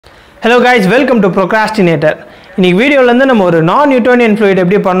Hello guys, welcome to Procrastinator. இன்னைக்கு வீடியோல இருந்து நம்ம ஒரு நான் நியூட்டோனியன் ஃப்ளூயிட்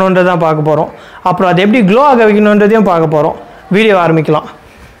எப்படி பண்ணனும்ன்றத பார்க்க போறோம். அப்புறம் அது எப்படி க்ளோ ஆக வைக்கணும்ன்றதையும் பார்க்க போறோம். வீடியோ ஆரம்பிக்கலாம்.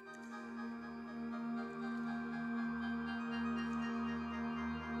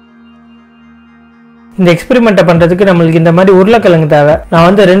 இந்த எக்ஸ்பெரிமென்ட் பண்றதுக்கு நமக்கு இந்த மாதிரி உருளைக்கிழங்கு தேவை. நான்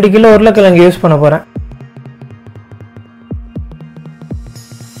வந்து 2 கிலோ உருளைக்கிழங்கு யூஸ் பண்ண போறேன்.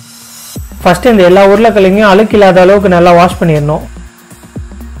 ஃபர்ஸ்ட் இந்த எல்லா உருளைக்கிழங்கையும் அழுக்கு இல்லாத அளவுக்கு நல்லா வாஷ் பண்ணிடணும்.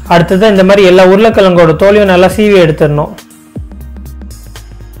 அடுத்தது இந்த மாதிரி எல்லா உருளைக்கிழங்கோட தோலையும் நல்லா சீவி எடுத்துடணும்.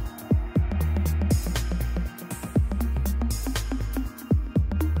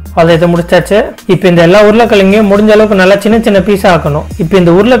 அதை இதை முடிச்சாச்சு. இப்போ இந்த எல்லா உருளைக்கிழங்கையும் முடிஞ்ச அளவுக்கு நல்லா சின்ன சின்ன பீஸா ஆக்கணும். இப்போ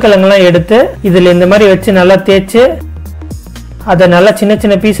இந்த உருளைக்கிழங்குலாம் எடுத்து இதில் இந்த மாதிரி வச்சு நல்லா தேய்ச்சி அதை நல்லா சின்ன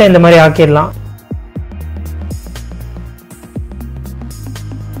சின்ன பீஸா இந்த மாதிரி ஆக்கிடலாம்.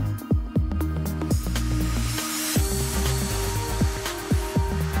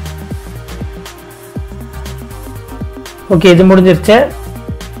 ஓகே, இது முடிஞ்சிருச்சு.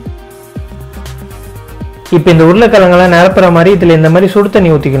 இப்போ இந்த உருளைக்கிழங்கெல்லாம் நிரப்புற மாதிரி இதில் இந்த மாதிரி சுடு தண்ணி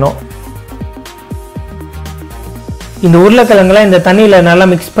ஊற்றிக்கணும். இந்த உருளைக்கிழங்கெல்லாம் இந்த தண்ணியில் நல்லா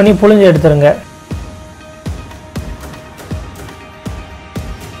மிக்ஸ் பண்ணி புழிஞ்சு எடுத்துருங்க.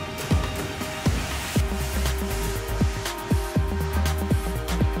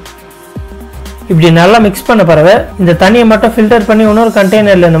 இப்படி நல்லா மிக்ஸ் பண்ண பிறகு இந்த தண்ணியை மட்டும் ஃபில்டர் பண்ணி இன்னொரு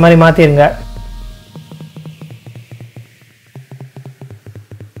கண்டெய்னரில் இந்த மாதிரி மாற்றிடுங்க.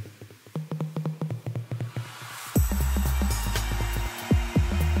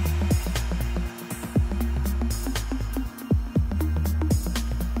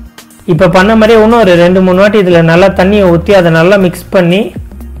 இப்போ பண்ண மாதிரியே இன்னும் ஒரு 2-3 வாட்டி இதில் நல்லா தண்ணியை ஊற்றி அதை நல்லா மிக்ஸ் பண்ணி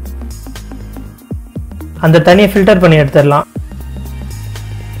அந்த தண்ணியை ஃபில்டர் பண்ணி எடுத்துடலாம்.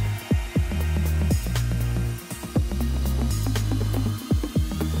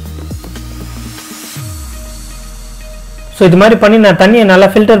 ஸோ இது மாதிரி பண்ணி நான் தண்ணியை நல்லா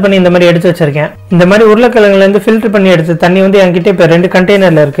ஃபில்டர் பண்ணி இந்த மாதிரி எடுத்து வச்சிருக்கேன். இந்த மாதிரி உருளைக்கிழங்குலேருந்து ஃபில்டர் பண்ணி எடுத்த தண்ணி வந்து என்கிட்ட இப்போ 2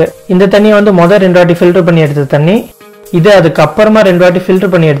 கண்டெய்னரில் இருக்குது. இந்த தண்ணியை வந்து முதல் 2 வாட்டி ஃபில்டர் பண்ணி எடுத்த தண்ணி, இது அதுக்கப்புறமா 2 வாட்டி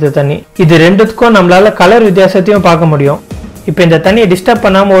ஃபில்டர் பண்ணி எடுத்த தண்ணி. இது ரெண்டுத்துக்கும் நம்மளால கலர் வித்தியாசத்தையும் பார்க்க முடியும். இப்போ இந்த தண்ணியை டிஸ்டர்ப்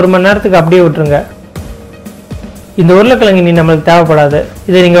பண்ணாமல் 1 மணி நேரத்துக்கு அப்படியே விட்டுருங்க. இந்த உருளைக்கிழங்கு நீ நம்மளுக்கு தேவைப்படாது,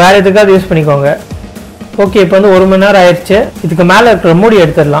 இதை நீங்கள் வேறு எதுக்காவது யூஸ் பண்ணிக்கோங்க. ஓகே, இப்போ வந்து 1 மணி நேரம் ஆயிடுச்சு. இதுக்கு மேலே இருக்கிற மூடி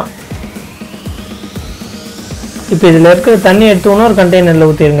எடுத்துடலாம். இப்போ இதில் இருக்கிற தண்ணி எடுத்து இன்னொரு கண்டெய்னரில்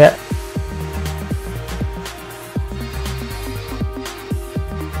ஊற்றிடுங்க.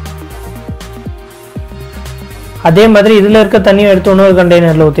 அதே மாதிரி இதில் இருக்க தண்ணியை எடுத்து இன்னொரு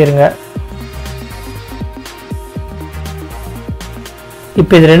கண்டெய்னரில் ஊற்றிடுங்க.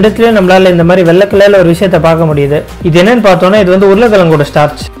 இப்போ இது ரெண்டுத்துலேயும் நம்மளால் இந்த மாதிரி வெள்ளை கலரில் ஒரு விஷயத்தை பார்க்க முடியுது. இது என்னன்னு பார்த்தோன்னா இது வந்து உருளைக்கிழங்கோட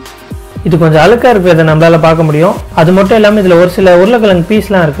ஸ்டார்ச். இது கொஞ்சம் அழுக்காக இருக்கிறத நம்மளால் பார்க்க முடியும். அது மட்டும் இல்லாமல் இதில் ஒரு சில உருளைக்கிழங்கு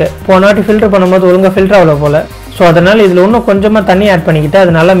பீஸ்லாம் இருக்குது. போன வாட்டி ஃபில்டர் பண்ணும்போது ஒழுங்காக ஃபில்டர் ஆகல போல். ஸோ அதனால் இதில் இன்னும் கொஞ்சமாக தண்ணி ஆட் பண்ணிக்கிட்டு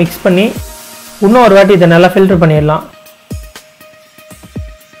அதை நல்லா மிக்ஸ் பண்ணி இன்னும் ஒரு வாட்டி இதை நல்லா ஃபில்டர் பண்ணிடலாம்.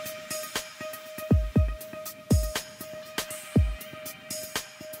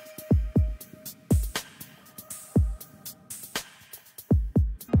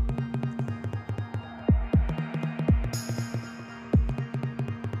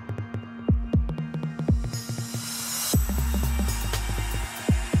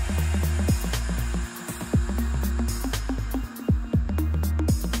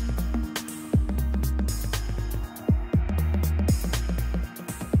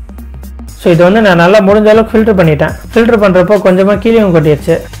 ஸோ இது வந்து நான் நல்லா முடிஞ்ச அளவுக்கு ஃபில்டர் பண்ணிட்டேன். ஃபில்டர் பண்ணுறப்போ கொஞ்சமாக கீழேயும்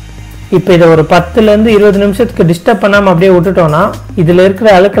கொட்டிடுச்சு. இப்போ இதை ஒரு 10-20 நிமிஷத்துக்கு டிஸ்டர்ப் பண்ணாமல் அப்படியே விட்டுட்டோன்னா இதில் இருக்கிற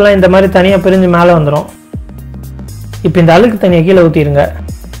அழுக்கெல்லாம் இந்த மாதிரி தனியாக பிரிஞ்சு மேலே வந்துடும். இப்போ இந்த அழுக்கு தண்ணியை கீழே ஊற்றிடுங்க.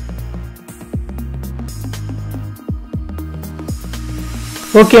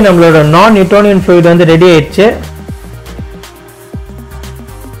 ஓகே, நம்மளோட நான் நியூட்டோனியன் ஃப்ளூயிட் வந்து ரெடி ஆயிடுச்சு.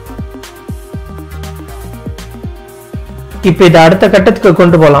 இப்போ இதை அடுத்த கட்டத்துக்கு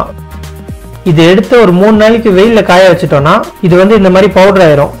கொண்டு போகலாம். இது எடுத்து ஒரு 3 நாளைக்கு வெயிலில் காய வச்சுட்டோம்னா இது வந்து இந்த மாதிரி பவுடர்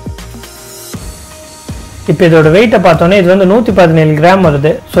ஆயிரும். இப்போ இதோட வெயிட்டை பார்த்தோன்னே இது வந்து 117 கிராம்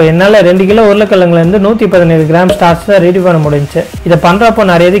வருது. ஸோ என்னால் 2 கிலோ உருளைக்கிழங்குலேருந்து 117 கிராம் ஸ்டார்ச் தான் ரெடி பண்ண முடிஞ்சிச்சு. இதை பண்ணுறப்போ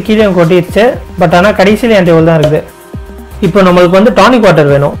நிறைய இது கீழே கொட்டிடுச்சு. பட் ஆனால் கடைசியில் என் டேபிள் தான் இருக்குது. இப்போ நம்மளுக்கு வந்து டானிக்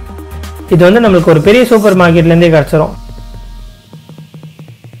வாட்டர் வேணும். இது வந்து நம்மளுக்கு ஒரு பெரிய சூப்பர் மார்க்கெட்லேருந்தே கிடச்சிரும்.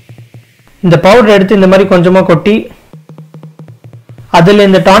 இந்த பவுடர் எடுத்து இந்த மாதிரி கொஞ்சமாக கொட்டி அதில்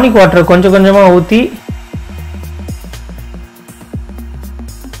இந்த டானிக் வாட்டரை கொஞ்சம் கொஞ்சமாக ஊற்றி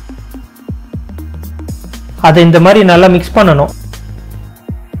அதை இந்த மாதிரி நல்லா மிக்ஸ் பண்ணணும்.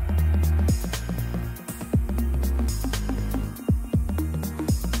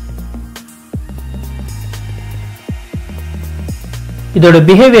 இதோட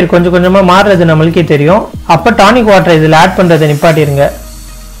பிஹேவியர் கொஞ்சம் கொஞ்சமாக மாறுறது நம்மளுக்கே தெரியும். அப்போ டானிக் வாட்டர் இதில் ஆட் பண்ணுறதை நிப்பாட்டிருங்க.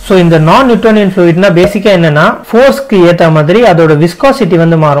 ஸோ இந்த நான் நியூட்டோனியன் ஃப்ளூயிட்னா பேசிக்காக என்னன்னா ஃபோர்ஸ்க்கு ஏற்ற மாதிரி அதோட விஸ்காசிட்டி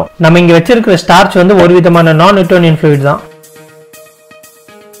வந்து மாறும். நம்ம இங்கே வச்சிருக்கிற ஸ்டார்ச் வந்து ஒரு விதமான நான் நியூட்டோனியன் ஃப்ளூயிட் தான்.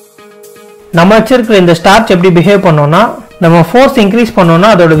 நம்ம வச்சிருக்கிற இந்த ஸ்டார்ச் எப்படி பிஹேவ் பண்ணோம்னா நம்ம ஃபோர்ஸ் இன்க்ரீஸ்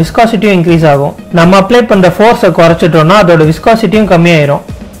பண்ணோம்னா அதோட விஸ்காசிட்டியும் இன்க்ரீஸ் ஆகும். நம்ம அப்ளை பண்ணுற ஃபோர்ஸை குறைச்சிட்டோம்னா அதோட விஸ்காசிட்டியும் கம்மியாயிரும்.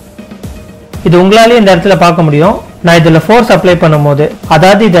 இது உங்களாலே இந்த இடத்துல பார்க்க முடியும். நான் இதில் ஃபோர்ஸ் அப்ளை பண்ணும்போது,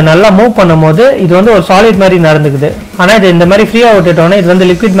 அதாவது இதை நல்லா மூவ் பண்ணும்போது இது வந்து ஒரு சாலிட் மாதிரி நடந்துக்குது. ஆனால் இது இந்த மாதிரி ஃப்ரீயாக விட்டுட்டோன்னா இது வந்து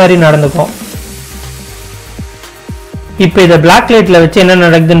லிக்விட் மாதிரி நடந்துக்கும். இப்போ இதை பிளாக் லைட்டில் வச்சு என்ன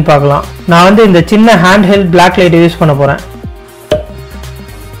நடக்குதுன்னு பார்க்கலாம். நான் வந்து இந்த சின்ன ஹேண்ட் ஹெல்ட் பிளாக் லைட்டை யூஸ் பண்ண போகிறேன்.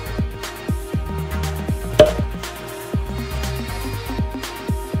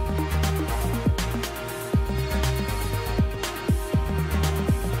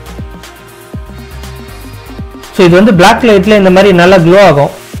 ஸோ இது வந்து பிளாக் லைட்டில் இந்த மாதிரி நல்லா க்ளோ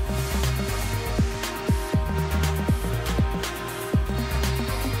ஆகும்.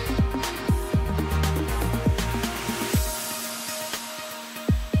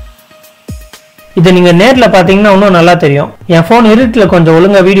 இதை நீங்கள் நேரில் பார்த்தீங்கன்னா இன்னும் நல்லா தெரியும். என் ஃபோன் இருட்டில் கொஞ்சம்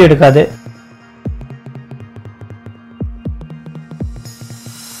ஒழுங்காக வீடியோ எடுக்காது.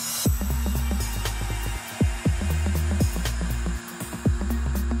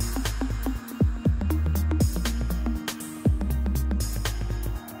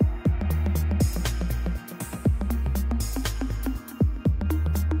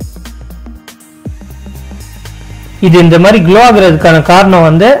 இது இந்த மாதிரி க்ளோ ஆகுறதுக்கான காரணம்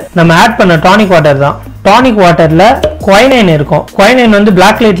வந்து நம்ம ஆட் பண்ண டானிக் வாட்டர் தான். டானிக் வாட்டர்ல குவைனைன் இருக்கும். குவைனைன் வந்து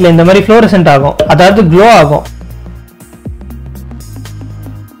பிளாக் லைட்ல இந்த மாதிரி ஃப்ளோரசன்ட் ஆகும், அதாவது க்ளோ ஆகும்.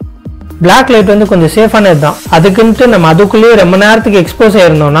 பிளாக் லைட் வந்து கொஞ்சம் சேஃபானது தான். அதுக்குன்ட்டு நம்ம அதுக்குள்ளேயே ரொம்ப நேரத்துக்கு எக்ஸ்போஸ்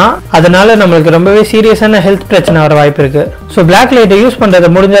ஆயிருந்தோம்னா அதனால நம்மளுக்கு ரொம்பவே சீரியஸான ஹெல்த் பிரச்சனை வர வாய்ப்பு இருக்கு. ஸோ பிளாக் லைட்டை யூஸ்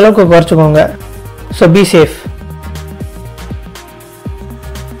பண்றதை முடிஞ்ச அளவுக்கு குறைச்சிக்கோங்க. So be safe.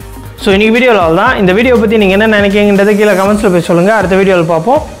 ஸோ இன்னைக்கு வீடியோவில் தான். இந்த வீடியோ பற்றி நீங்கள் என்ன நினைக்கிறீங்கன்றதை கீழே கமெண்ட்ஸில் போய் சொல்லுங்கள். அடுத்த வீடியோவில்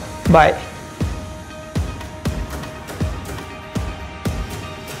பார்ப்போம். பாய்.